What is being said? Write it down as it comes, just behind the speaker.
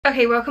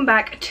Okay, welcome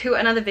back to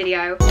another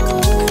video.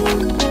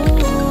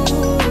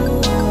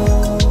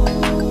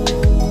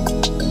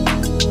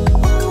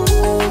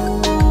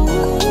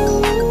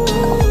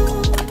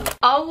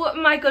 Oh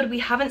my god, we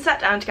haven't sat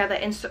down together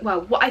in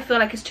well, what I feel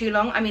like is too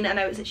long. I mean, I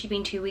know it's actually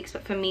been 2 weeks,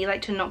 but for me,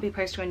 like, to not be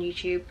posting on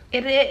YouTube,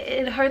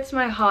 it hurts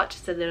my heart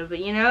just a little bit,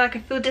 you know? Like, I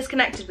feel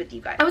disconnected with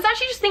you guys. I was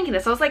actually just thinking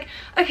this. I was like,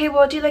 okay, well,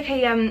 I'll do like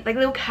a like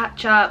little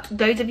catch up.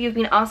 Those of you have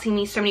been asking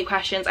me so many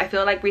questions. I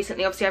feel like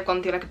recently, obviously, I've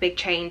gone through like a big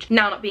change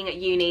now, not being at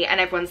uni, and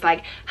everyone's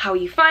like, how are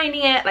you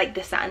finding it? Like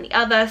this, that, and the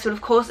other. So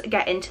of course,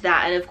 get into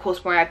that, and of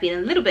course, where I've been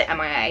a little bit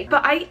MIA.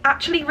 But I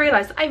actually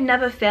realized I've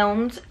never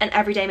filmed an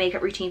everyday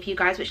makeup routine for you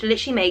guys, which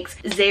literally makes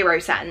 0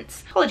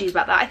 sense. Apologies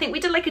about that. I think we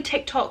did like a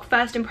TikTok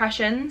first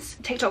impressions,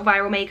 TikTok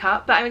viral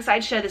makeup, but I'm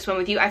excited to share this one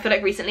with you. I feel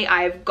like recently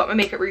I've got my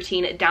makeup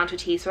routine down to a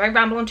T, so I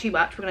ramble on too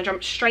much. We're gonna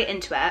jump straight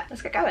into it.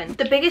 Let's get going.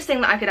 The biggest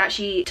thing that I could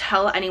actually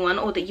tell anyone,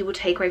 or that you will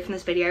take away from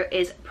this video,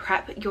 is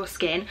prep your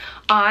skin.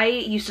 I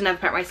used to never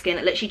prep my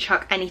skin, literally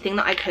chuck anything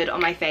that I could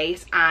on my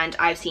face, and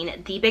I've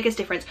seen the biggest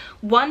difference.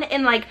 One,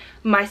 in like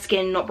my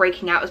skin not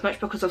breaking out as much,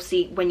 because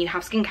obviously when you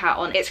have skincare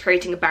on, it's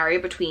creating a barrier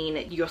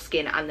between your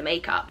skin and the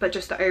makeup, but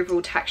just the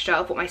overall texture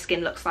of what my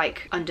skin looks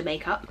like under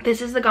makeup.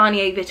 This is the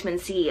Garnier Vitamin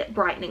C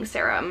Brightening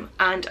Serum,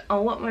 and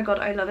oh my god,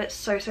 I love it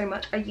so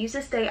much. I use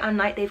this day and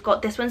night. They've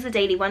got, this one's the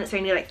daily one, it's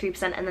only like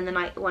 3%, and then the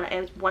night one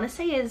I want to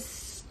say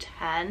is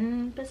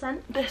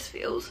 10%. This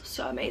feels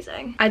so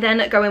amazing. I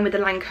then go in with the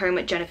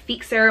Lancome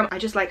Genifique Serum. I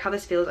just like how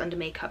this feels under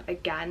makeup.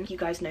 Again, you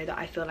guys know that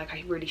I feel like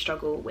I really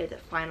struggle with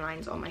fine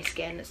lines on my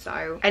skin,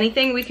 so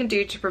anything we can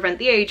do to prevent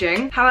the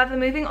aging. However,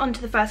 moving on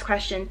to the first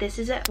question, this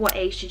is at what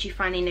age did you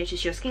finally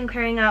notice your skin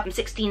clearing up? I'm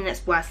 16 and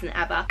it's worse than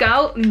ever.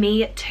 Girl,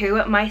 me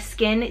too. My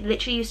skin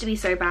literally used to be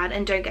so bad,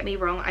 and don't get me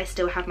wrong, I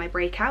still have my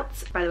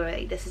breakouts. By the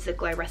way, this is a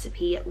Glow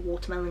Recipe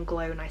Watermelon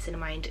Glow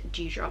Niacinamide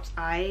Dew Drops.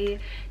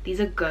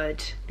 These are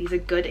good. These are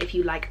good if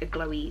you like a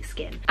glowy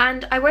skin.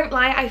 And I won't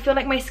lie, I feel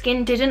like my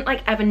skin didn't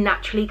like ever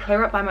naturally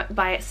clear up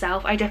by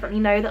itself. I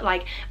definitely know that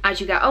like as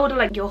you get older,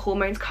 like your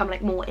hormones come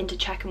like more into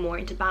check and more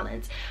into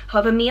balance.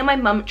 However, me and my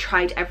mum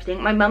tried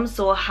everything. My mum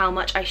saw how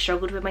much I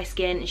struggled with my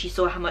skin, and she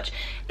saw how much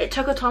it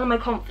took a toll on my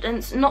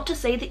confidence. Not to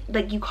say that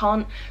like you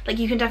can't, like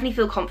you can definitely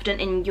feel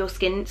confident in your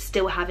skin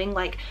still having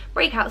like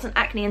breakouts and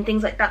acne and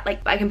things like that. Like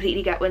I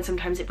completely get when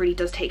sometimes it really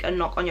does take a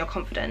knock on your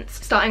confidence.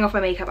 Starting off my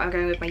makeup, I'm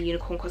going with my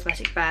Unicorn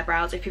Cosmetics Bare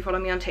Brows. If you follow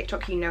me on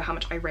TikTok, you know how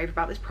much I rave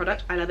about this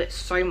product. I love it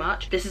so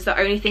much. This is the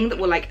only thing that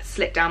will like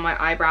slick down my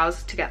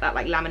eyebrows to get that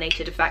like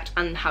laminated effect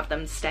and have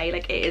them stay.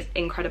 Like it is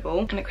incredible.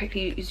 I'm gonna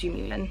quickly zoom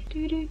you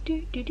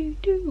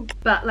in.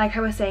 But like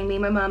I was saying, me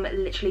and my mum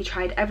literally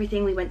tried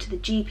everything. We went to the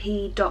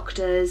GP,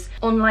 doctors,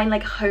 online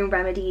like home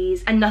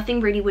remedies, and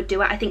nothing really would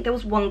do it. I think there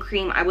was one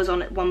cream I was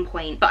on at one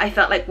point, but I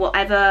felt like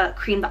whatever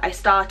cream that I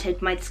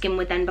started, my skin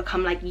would then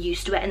become like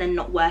used to it and then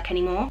not work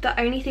anymore. The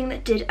only thing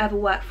that did ever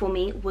work for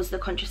me was the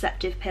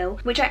contraceptive pill,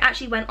 which I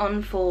actually went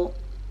on for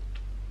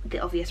the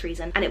obvious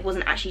reason, and it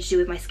wasn't actually to do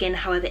with my skin.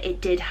 However,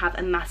 it did have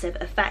a massive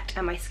effect,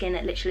 and my skin,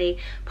 it literally,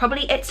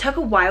 probably it took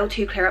a while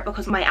to clear up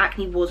because my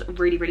acne was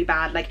really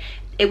bad. Like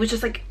it was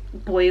just like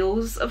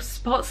boils of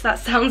spots. That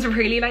sounds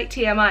really like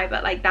TMI,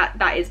 but like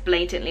that is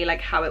blatantly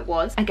like how it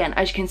was. Again,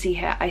 as you can see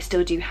here, I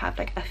still do have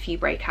like a few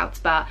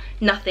breakouts, but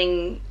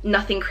nothing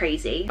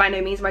crazy. By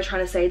no means am I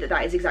trying to say that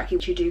that is exactly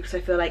what you do, because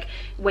I feel like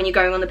when you're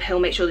going on the pill,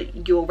 make sure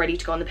that you're ready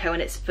to go on the pill,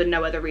 and it's for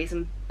no other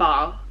reason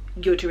bar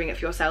you're doing it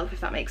for yourself,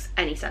 if that makes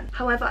any sense.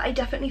 However, I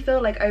definitely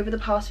feel like over the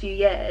past few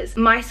years,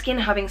 my skin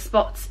having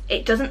spots,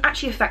 it doesn't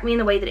actually affect me in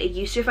the way that it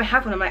used to. If I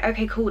have one, I'm like,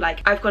 okay, cool,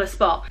 like I've got a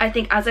spot. I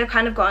think as I've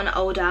kind of gotten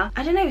older,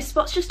 I don't know,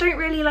 spots just don't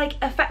really like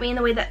affect me in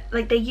the way that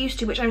like they used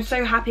to, which I'm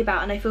so happy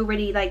about, and I feel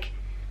really like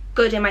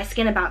good in my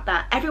skin about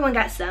that. Everyone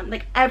gets them,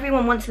 like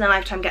everyone once in their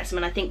lifetime gets them,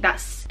 and I think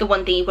that's the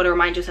one thing you've got to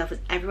remind yourself is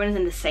everyone is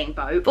in the same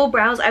boat. For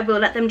brows, I will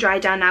let them dry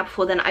down now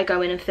before then I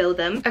go in and fill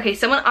them. Okay,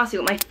 someone asked me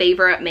what my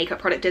favorite makeup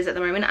product is at the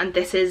moment, and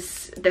this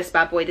is this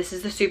bad boy. This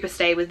is the Super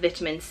Stay with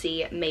Vitamin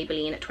C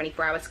Maybelline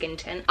 24-hour skin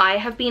tint. I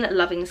have been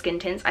loving skin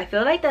tints. I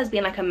feel like there's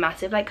been like a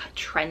massive like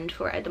trend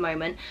for it at the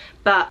moment,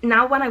 but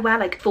now when I wear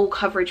like full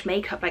coverage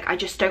makeup, like I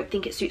just don't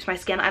think it suits my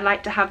skin. I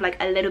like to have like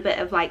a little bit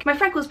of like my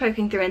freckles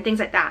poking through and things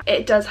like that.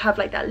 It does have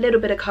like that little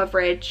bit of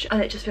coverage,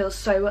 and it just feels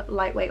so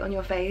lightweight on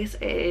your face.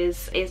 It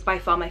is by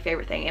far my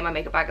favorite thing in my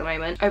makeup bag at the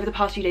moment. Over the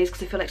past few days,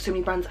 because I feel like so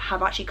many brands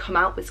have actually come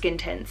out with skin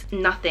tints,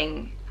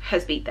 nothing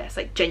has beat this,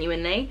 like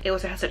genuinely. It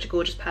also has such a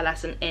gorgeous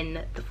pearlescent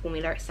in the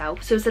formula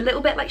itself, so it's a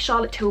little bit like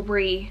Charlotte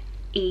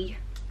Tilbury-y.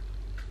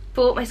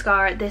 For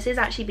mascara, this is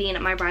actually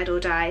being my ride or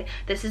die.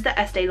 This is the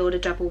Estee Lauder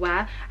Double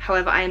Wear.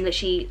 However, I am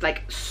literally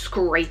like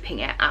scraping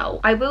it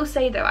out. I will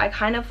say though,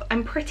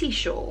 I'm pretty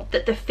sure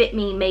that the Fit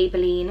Me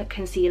Maybelline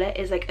concealer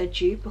is like a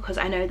dupe, because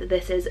I know that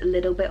this is a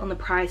little bit on the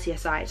pricier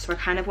side, so I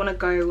kind of want to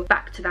go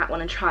back to that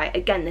one and try it.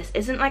 Again, this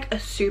isn't like a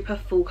super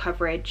full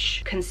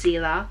coverage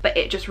concealer, but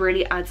it just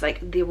really adds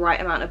like the right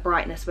amount of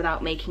brightness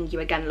without making you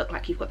again look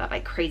like you've got that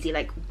like crazy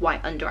like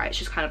white under eye. It's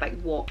just kind of like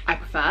what I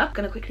prefer. I'm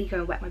gonna quickly go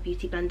and wet my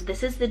beauty blender.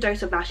 This is the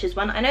Dose of Lashes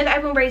one. I know that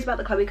everyone raves about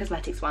the Chloe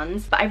Cosmetics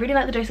ones, but I really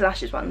like the Dose of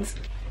Lashes ones.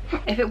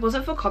 If it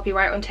wasn't for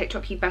copyright on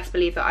TikTok, you best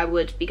believe that I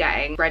would be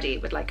getting ready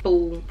with like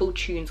full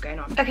tunes going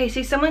on. Okay,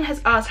 so someone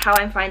has asked how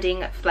I'm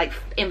finding like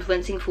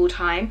influencing full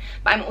time,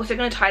 but I'm also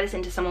going to tie this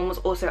into someone was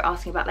also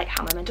asking about like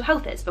how my mental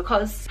health is,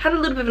 because had a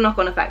little bit of a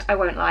knock-on effect, I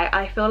won't lie.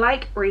 I feel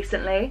like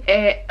recently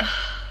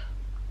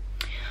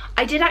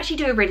I did actually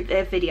do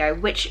a video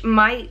which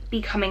might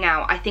be coming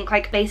out. I think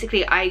like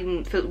basically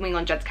I'm filming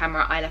on Jed's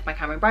camera. I left my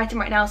camera in Brighton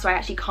right now, so I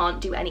actually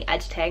can't do any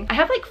editing. I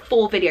have like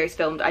 4 videos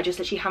filmed. I just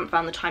literally haven't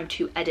found the time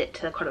to edit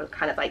to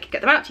kind of like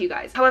get them out to you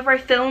guys. However, I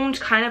filmed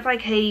kind of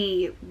like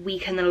a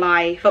week in the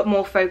life, but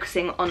more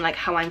focusing on like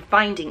how I'm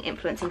finding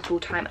influencing full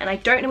time, and I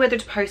don't know whether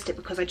to post it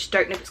because I just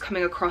don't know if it's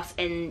coming across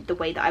in the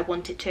way that I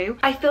want it to.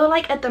 I feel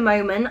like at the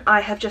moment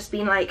I have just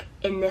been like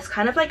in this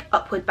kind of like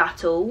upward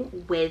battle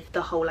with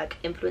the whole like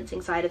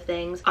influencing side of things.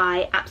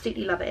 I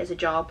absolutely love it as a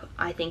job.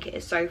 I think it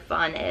is so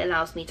fun. It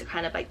allows me to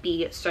kind of like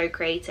be so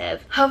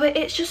creative. However,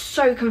 it's just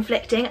so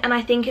conflicting, and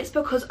I think it's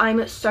because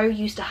I'm so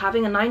used to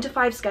having a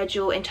 9-to-5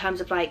 schedule in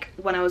terms of like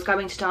when I was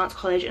going to dance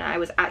college and I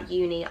was at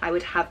uni, I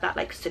would have that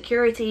like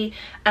security,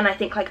 and I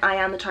think like I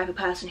am the type of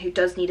person who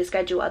does need a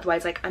schedule,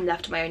 otherwise like I'm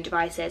left to my own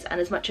devices. And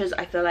as much as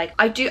I feel like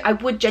I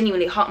would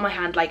genuinely heart my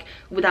hand, like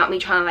without me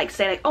trying to like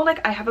say like, oh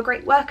like I have a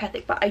great work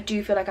ethic, but I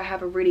do feel like I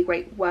have a really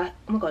great work,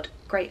 oh my god,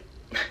 great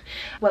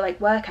well like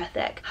work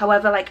ethic.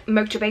 However, like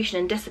motivation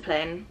and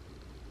discipline,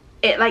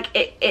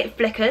 it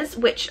flickers,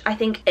 which I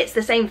think it's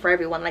the same for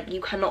everyone. Like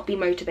you cannot be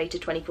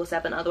motivated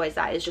 24/7, otherwise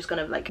that is just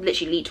gonna like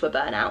literally lead to a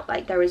burnout.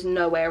 Like there is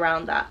no way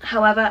around that.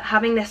 However,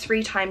 having this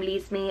free time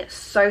leaves me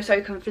so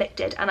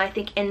conflicted, and I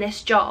think in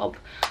this job,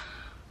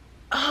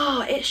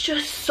 oh, it's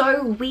just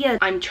so weird.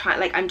 I'm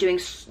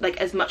doing like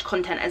as much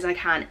content as I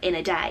can in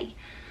a day,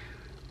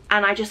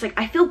 and I just like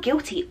I feel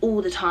guilty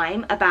all the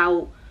time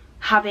about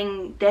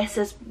having this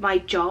as my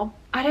job.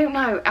 I don't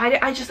know.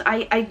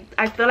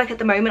 I feel like at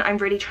the moment I'm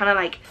really trying to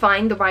like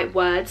find the right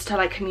words to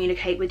like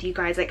communicate with you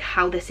guys like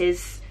how this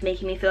is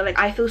making me feel. Like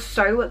I feel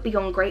so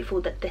beyond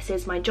grateful that this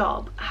is my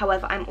job.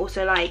 However, I'm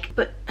also like,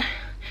 but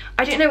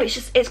I don't know,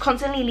 it's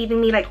constantly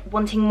leaving me like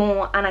wanting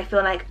more, and I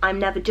feel like I'm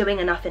never doing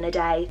enough in a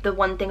day. The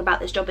one thing about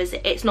this job is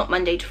it's not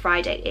Monday to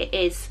Friday, it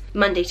is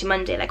Monday to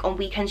Monday. Like on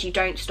weekends you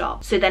don't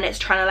stop, so then it's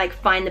trying to like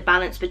find the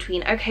balance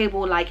between, okay,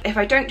 well like if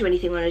I don't do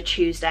anything on a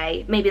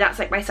Tuesday, maybe that's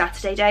like my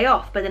Saturday day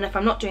off, but then if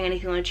I'm not doing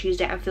anything on a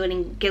Tuesday, I'm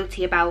feeling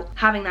guilty about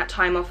having that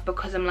time off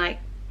because I'm like,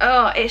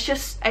 oh, it's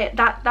just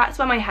that's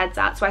where my head's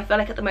at. So I feel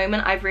like at the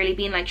moment I've really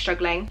been like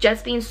struggling.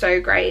 Jed's been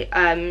so great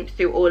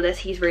through all this.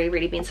 He's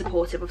really been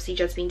supportive. Obviously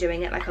Jed's been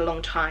doing it like a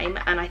long time,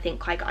 and I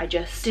think like I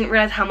just didn't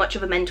realize how much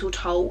of a mental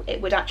toll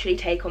it would actually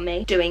take on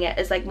me doing it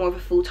as like more of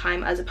a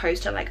full-time as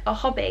opposed to like a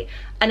hobby.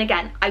 And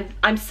again,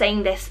 I'm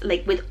saying this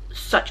like with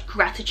such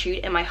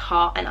gratitude in my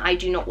heart, and I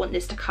do not want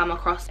this to come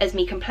across as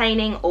me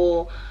complaining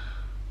or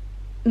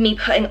me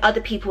putting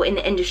other people in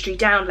the industry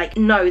down. Like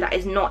no, that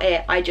is not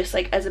it. I just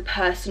like as a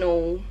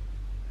personal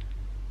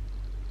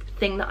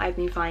thing that I've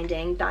been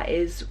finding, that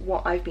is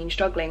what I've been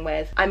struggling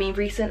with. I mean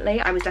recently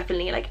I was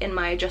definitely like in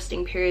my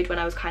adjusting period when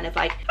I was kind of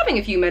like having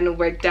a few mental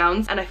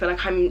breakdowns, and I feel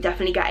like I'm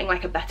definitely getting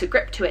like a better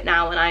grip to it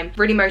now, and I'm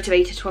really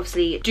motivated to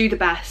obviously do the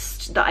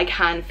best that I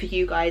can for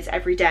you guys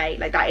every day.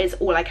 Like that is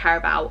all I care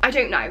about. I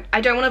don't know,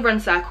 I don't want to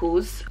run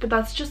circles, but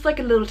that's just like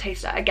a little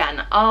taster.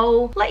 Again,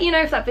 I'll let you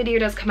know if that video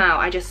does come out.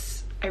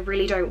 I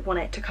really don't want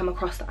it to come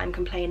across that I'm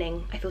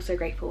complaining. I feel so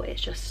grateful.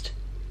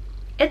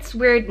 It's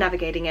weird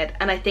navigating it,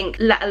 and I think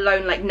let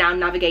alone like now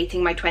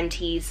navigating my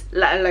 20s,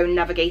 let alone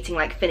navigating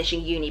like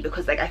finishing uni,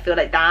 because like I feel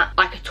like that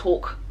I could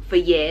talk for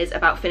years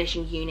about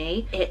finishing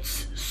uni.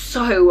 It's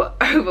so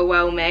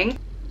overwhelming.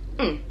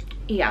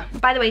 Yeah,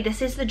 by the way,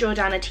 this is the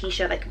Jordana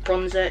t-shirt like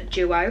bronzer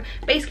duo.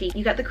 Basically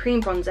you get the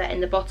cream bronzer in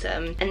the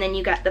bottom and then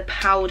you get the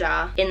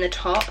powder in the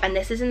top, and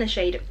this is in the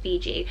shade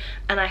Fiji,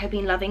 and I have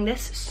been loving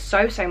this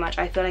so much.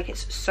 I feel like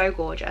it's so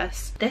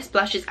gorgeous. This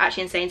blush is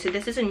actually insane. So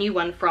this is a new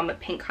one from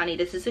Pink Honey.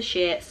 This is a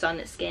sheer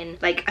sun skin,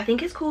 like I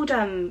think it's called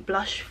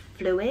blush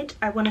fluid,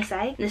 I want to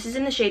say. This is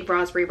in the shade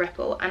Raspberry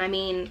Ripple, and I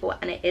mean,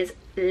 and it is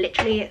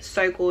literally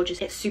so gorgeous.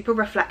 It's super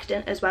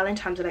reflectant as well in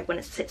terms of like when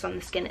it sits on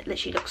the skin, it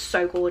literally looks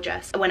so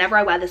gorgeous. Whenever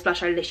I wear this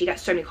blush, I literally get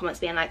so many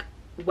comments being like,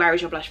 where is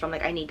your blush from?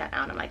 Like I need that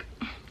now, and I'm like,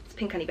 it's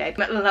Pink Honey, babe.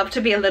 I'd love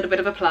to be a little bit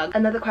of a plug.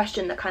 Another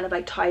question that kind of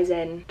like ties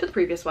in to the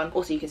previous one,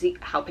 also you can see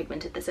how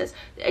pigmented this is.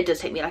 It does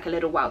take me like a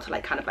little while to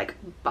like kind of like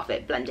buff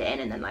it, blend it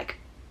in, and then like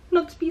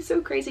not to be so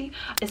crazy,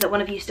 is that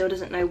one of you still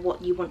doesn't know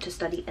what you want to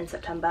study in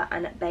September.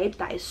 And babe,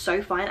 that is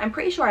so fine. I'm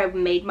pretty sure I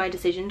made my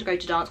decision to go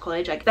to dance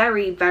college like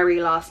very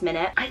last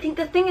minute. I think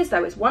the thing is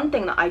though, is one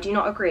thing that I do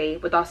not agree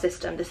with our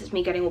system, this is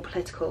me getting all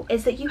political,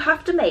 is that you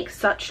have to make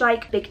such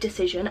like big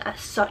decision at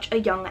such a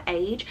young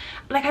age.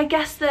 Like I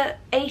guess that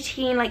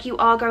 18, like you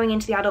are going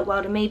into the adult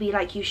world, and maybe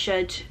like you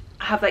should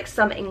have like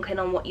some inkling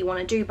on what you want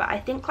to do, but I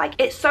think like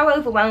it's so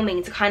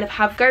overwhelming to kind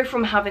of go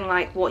from having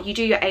like what you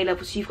do your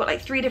A-levels, so you've got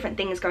like 3 different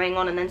things going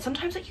on, and then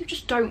sometimes like you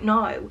just don't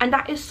know, and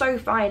that is so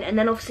fine. And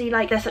then obviously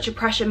like there's such a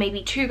pressure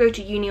maybe to go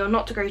to uni or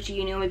not to go to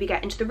uni, or maybe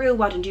get into the real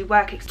world and do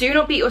work. Do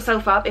not beat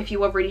yourself up if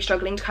you are really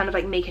struggling to kind of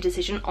like make a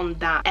decision on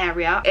that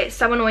area. It's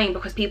so annoying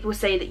because people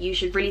say that you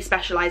should really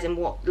specialize in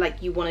what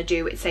like you want to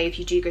do. It's say if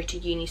you do go to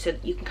uni so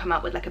that you can come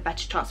out with like a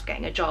better chance of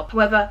getting a job.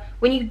 However,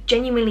 when you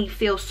genuinely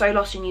feel so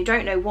lost and you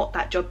don't know what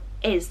that job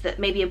is, that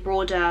maybe a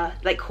broader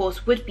like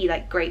course would be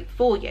like great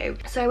for you.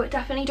 So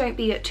definitely don't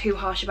be too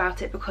harsh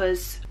about it,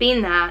 because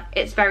being there,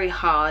 it's very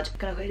hard. I'm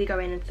gonna quickly go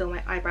in and fill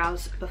my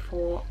eyebrows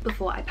before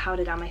I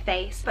powder down my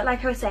face. But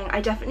like I was saying, I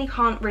definitely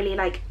can't really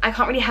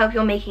help you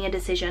on making a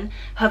decision.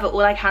 However,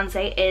 all I can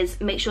say is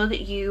make sure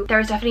that there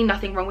is definitely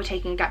nothing wrong with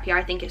taking a gap year.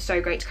 I think it's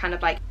so great to kind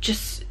of like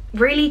just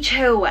really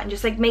chill and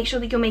just like make sure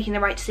that you're making the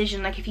right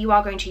decision. Like if you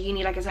are going to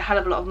uni, like it's a hell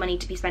of a lot of money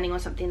to be spending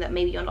on something that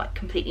maybe you're like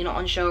completely not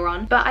unsure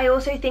on. But I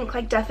also think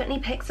like definitely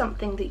pick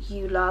something that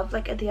you love.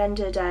 Like at the end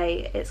of the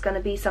day, it's going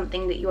to be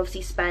something that you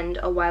obviously spend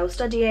a while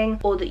studying,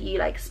 or that you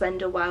like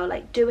spend a while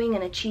like doing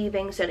and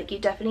achieving. So like you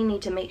definitely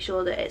need to make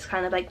sure that it's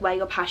kind of like where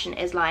your passion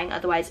is lying,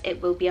 otherwise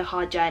it will be a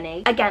hard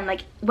journey. Again,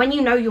 like when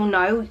you know, you'll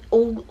know.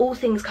 All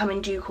things come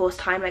in due course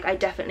time. Like I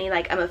definitely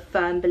like am a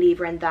firm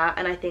believer in that.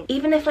 And I think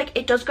even if like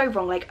it does go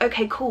wrong, like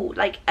okay cool,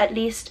 like at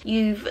least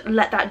you've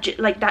let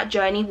that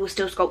journey will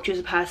still sculpt you as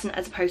a person,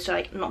 as opposed to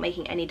like not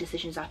making any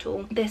decisions at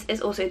all. This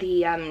is also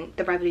the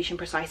Revolution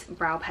Precise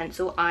brow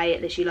pencil. I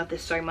literally love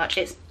this so much.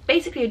 It's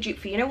basically a dupe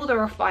for, you know, all the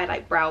Refy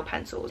like brow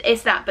pencils.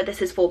 It's that, but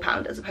this is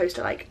 £4 as opposed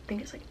to like, I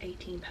think it's like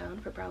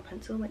 £18 for a brow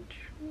pencil, which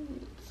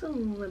it's a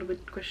little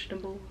bit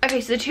questionable.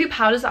 Okay, so the 2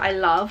 powders that I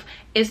love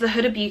is the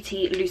Huda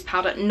Beauty loose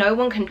powder. No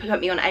one can put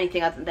me on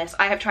anything other than this.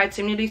 I have tried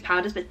so many loose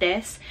powders, but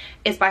this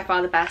is by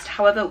far the best.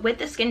 However, with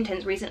the skin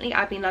tints recently,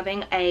 I've been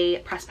loving a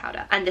pressed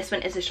powder, and this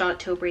one is the Charlotte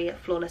Tilbury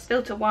Flawless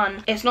Filter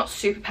one. It's not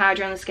super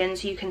powdery on the skin,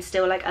 so you can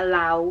still like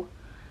allow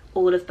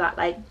all of that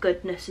like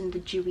goodness and the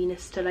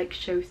dewiness to like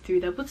show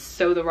through. That was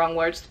so the wrong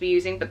words to be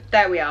using, but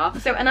there we are.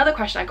 So another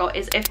question I got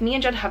is if me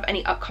and Jed have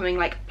any upcoming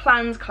like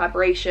plans,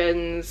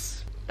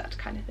 collaborations, that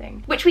kind of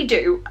thing, which we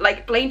do,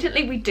 like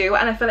blatantly we do.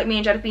 And I feel like me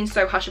and Jed have been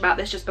so hush about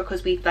this just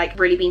because we've like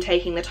really been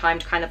taking the time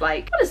to kind of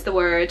like, what is the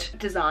word,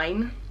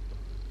 design.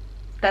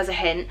 There's a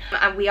hint,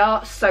 and we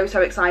are so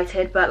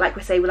excited. But like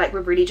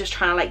we're really just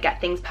trying to like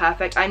get things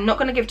perfect. I'm not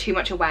going to give too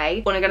much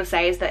away. All I'm going to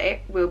say is that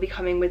it will be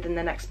coming within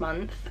the next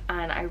month,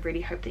 and I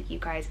really hope that you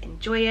guys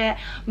enjoy it.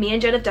 Me and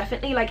Jed have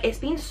definitely like, it's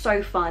been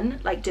so fun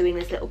like doing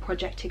this little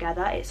project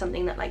together. It's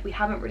something that like we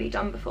haven't really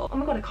done before. Oh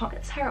my god, I can't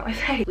get this hair out my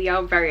face. We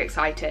are very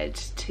excited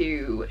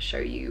to show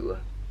you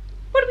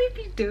what do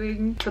we be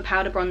doing. The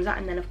powder bronzer,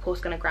 and then of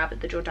course gonna grab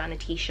the Jordana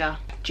Tisha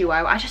duo.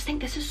 I just think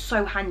this is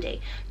so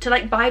handy to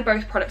like buy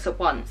both products at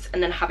once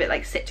and then have it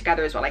like sit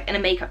together as well, like in a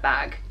makeup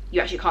bag.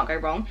 You actually can't go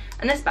wrong.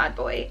 And this bad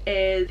boy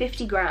is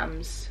 50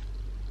 grams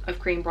of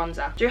cream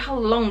bronzer. Do you know how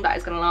long that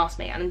is going to last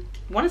me? And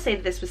I want to say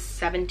that this was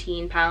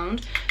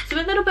 £17, so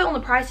a little bit on the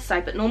pricey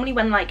side, but normally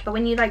when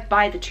you like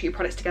buy the 2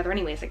 products together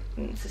anyway, it's like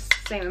it's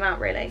the same amount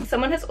really.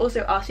 Someone has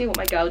also asked me what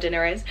my girl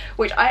dinner is,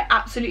 which I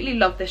absolutely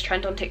love this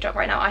trend on TikTok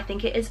right now. I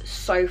think it is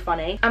so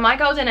funny, and my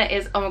girl dinner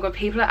is, oh my god,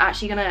 people are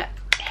actually gonna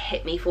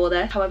hit me for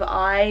this. However,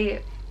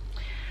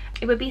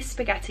 it would be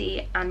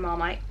spaghetti and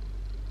Marmite,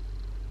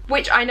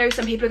 which I know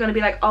some people are going to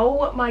be like,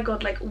 oh my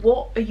god, like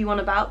what are you on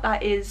about?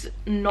 That is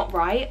not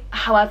right.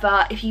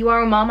 However, if you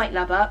are a Marmite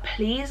lover,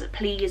 please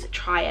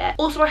try it.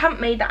 Also, I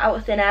haven't made that out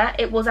of thin air.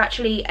 It was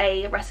actually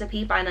a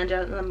recipe by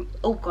Nigella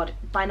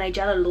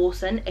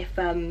Lawson, if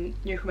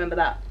you remember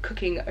that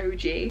cooking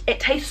OG. It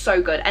tastes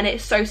so good and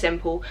it's so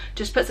simple.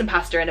 Just put some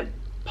pasta in a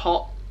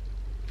pot,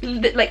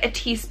 like a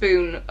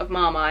teaspoon of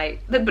Marmite,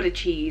 a little bit of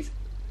cheese.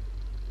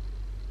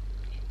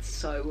 It's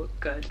so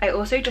good. I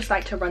also just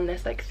like to run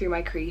this like through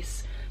my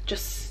crease,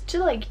 just to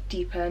like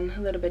deepen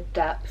a little bit of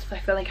depth. I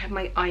feel like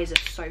my eyes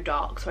are so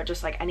dark, so I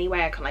just like any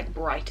way I can like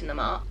brighten them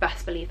up.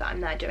 Best believe that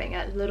I'm there doing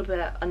it. A little bit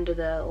under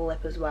the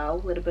lip as well,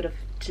 a little bit of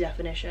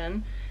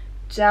definition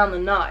down the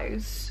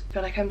nose. I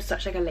feel like I'm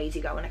such like a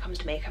lazy girl when it comes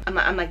to makeup.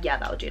 I'm like, yeah,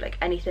 that'll do. Like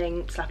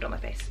anything, slap it on my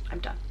face, I'm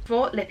done.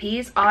 For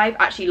lippies, I've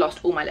actually lost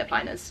all my lip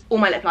liners.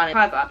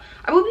 However,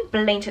 I will be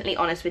blatantly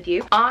honest with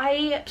you.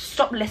 I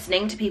stopped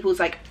listening to people's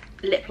like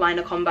lip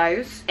liner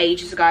combos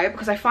ages ago,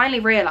 because I finally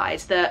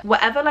realized that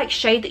whatever like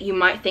shade that you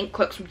might think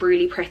looks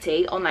really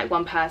pretty on like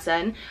one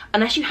person,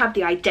 unless you have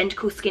the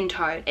identical skin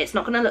tone, it's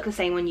not gonna look the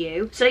same on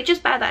you. So like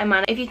just bear that in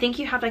mind. If you think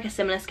you have like a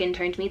similar skin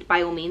tone to me,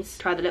 by all means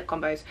try the lip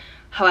combos.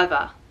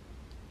 However,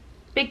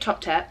 big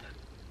top tip,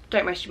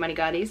 don't waste your money,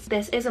 girlies.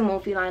 This is a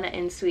Morphe liner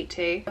in Sweet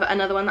Tea. But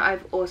another one that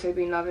I've also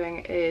been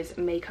loving is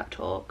Makeup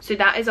Talk. So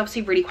that is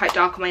obviously really quite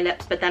dark on my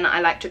lips, but then I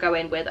like to go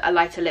in with a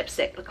lighter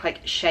lipstick, look like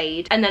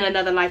shade, and then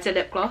another lighter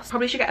lip gloss.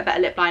 Probably should get a better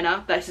lip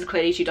liner. This is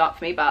clearly too dark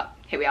for me, but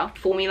here we are.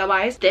 Formula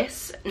wise,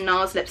 this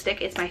NARS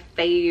lipstick is my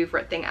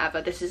favorite thing ever.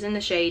 This is in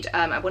the shade,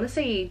 I want to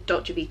say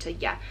Dolce Vita,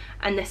 yeah.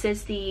 And this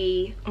is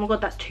the, oh my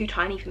god, that's too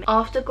tiny for me,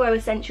 Afterglow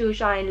Essential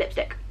Shine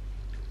lipstick.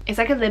 It's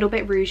like a little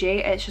bit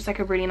rougey. It's just like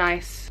a really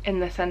nice in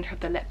the center of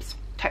the lips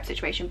type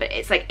situation, but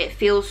it's like, it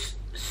feels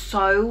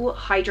so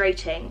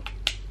hydrating.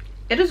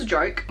 It is a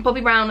joke.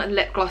 Bobbi Brown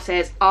lip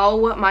glosses.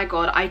 Oh my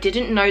god, I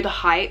didn't know the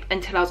hype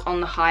until I was on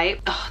the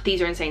hype. Oh,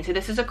 these are insane. So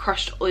this is a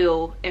crushed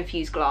oil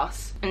infused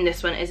gloss, and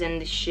this one is in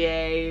the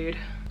shade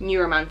New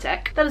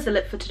Romantic. That is the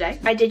lip for today.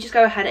 I did just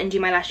go ahead and do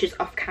my lashes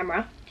off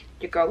camera.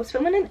 Your girl was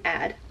filming an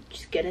ad,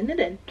 just getting it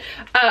in.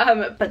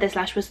 But this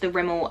lash was the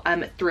Rimmel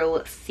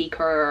Thrill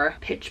Seeker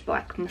Pitch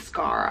Black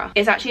Mascara.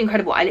 It's actually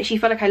incredible. I literally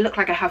feel like I look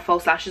like I have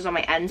false lashes on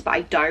my ends, but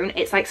I don't.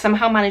 It's like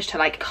somehow managed to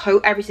like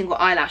coat every single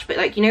eyelash, but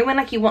like, you know when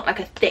like you want like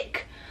a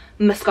thick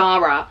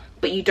mascara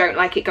but you don't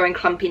like it going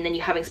clumpy and then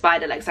you having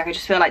spider legs, like I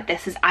just feel like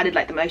this has added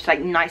like the most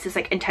like nicest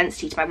like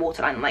intensity to my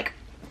waterline. I'm like,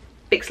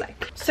 big slay.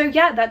 So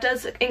yeah, that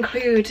does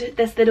include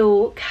this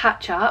little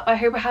catch up. I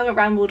hope I haven't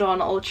rambled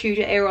on or chewed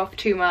your ear off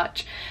too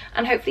much,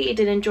 and hopefully you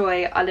did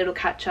enjoy our little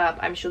catch up.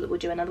 I'm sure that we'll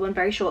do another one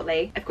very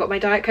shortly. I've got my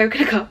Diet Coke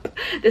in a cup.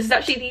 This is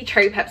actually the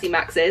Cherry Pepsi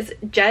Maxes.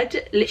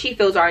 Jed literally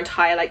fills our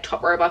entire like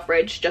top row of our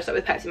fridge just like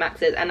with Pepsi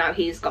Maxes, and now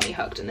he's got me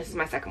hooked, and this is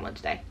my second one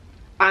today.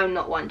 I'm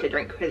not one to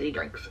drink fizzy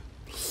drinks.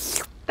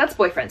 That's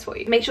boyfriends for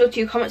you. Make sure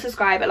to comment,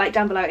 subscribe, and like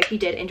down below if you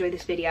did enjoy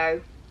this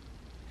video.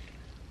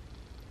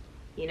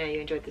 You know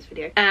you enjoyed this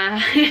video.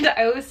 And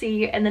I will see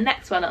you in the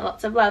next one.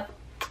 Lots of love.